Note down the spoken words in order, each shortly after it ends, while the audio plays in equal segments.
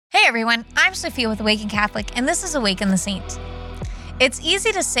everyone, I'm Sophia with Awaken Catholic, and this is Awaken the Saint. It's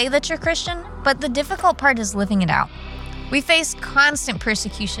easy to say that you're Christian, but the difficult part is living it out. We face constant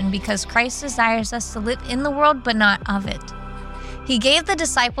persecution because Christ desires us to live in the world but not of it. He gave the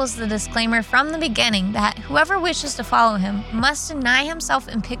disciples the disclaimer from the beginning that whoever wishes to follow him must deny himself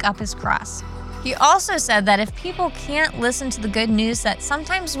and pick up his cross. He also said that if people can't listen to the good news, that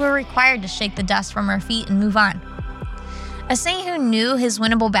sometimes we're required to shake the dust from our feet and move on. A saint who knew his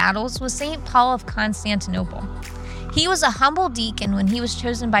winnable battles was St. Paul of Constantinople. He was a humble deacon when he was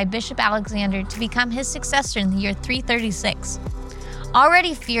chosen by Bishop Alexander to become his successor in the year 336.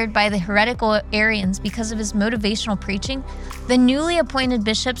 Already feared by the heretical Arians because of his motivational preaching, the newly appointed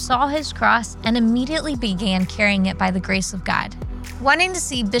bishop saw his cross and immediately began carrying it by the grace of God. Wanting to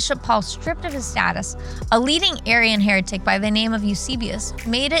see Bishop Paul stripped of his status, a leading Arian heretic by the name of Eusebius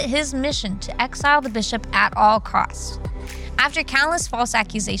made it his mission to exile the bishop at all costs. After countless false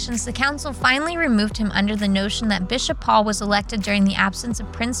accusations, the council finally removed him under the notion that Bishop Paul was elected during the absence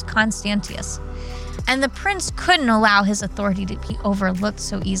of Prince Constantius, and the prince couldn't allow his authority to be overlooked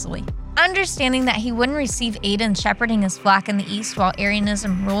so easily. Understanding that he wouldn't receive aid in shepherding his flock in the east while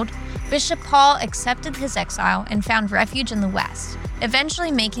Arianism ruled, Bishop Paul accepted his exile and found refuge in the west,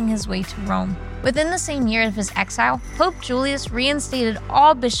 eventually making his way to Rome. Within the same year of his exile, Pope Julius reinstated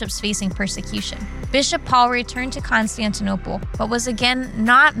all bishops facing persecution. Bishop Paul returned to Constantinople, but was again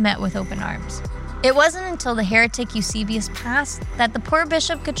not met with open arms. It wasn't until the heretic Eusebius passed that the poor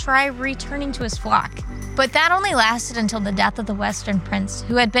bishop could try returning to his flock. But that only lasted until the death of the Western prince,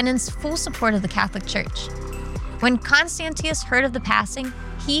 who had been in full support of the Catholic Church. When Constantius heard of the passing,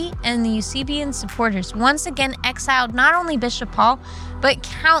 he and the Eusebian supporters once again exiled not only Bishop Paul, but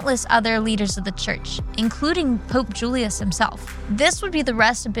countless other leaders of the church, including Pope Julius himself. This would be the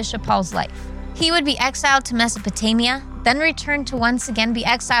rest of Bishop Paul's life. He would be exiled to Mesopotamia, then return to once again be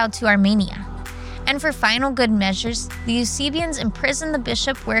exiled to Armenia. And for final good measures, the Eusebians imprisoned the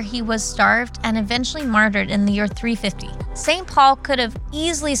bishop where he was starved and eventually martyred in the year 350. St. Paul could have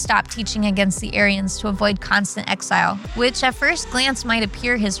easily stopped teaching against the Arians to avoid constant exile, which at first glance might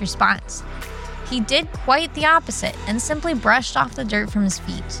appear his response. He did quite the opposite and simply brushed off the dirt from his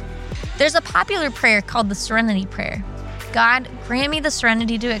feet. There's a popular prayer called the Serenity Prayer. God, grant me the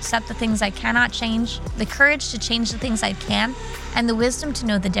serenity to accept the things I cannot change, the courage to change the things I can, and the wisdom to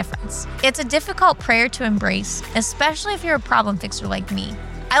know the difference. It's a difficult prayer to embrace, especially if you're a problem fixer like me.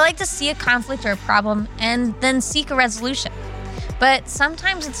 I like to see a conflict or a problem and then seek a resolution. But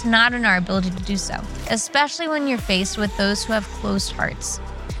sometimes it's not in our ability to do so, especially when you're faced with those who have closed hearts.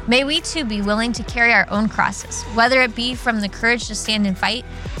 May we too be willing to carry our own crosses, whether it be from the courage to stand and fight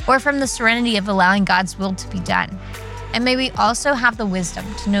or from the serenity of allowing God's will to be done. And may we also have the wisdom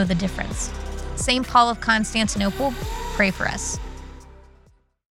to know the difference. St. Paul of Constantinople, pray for us.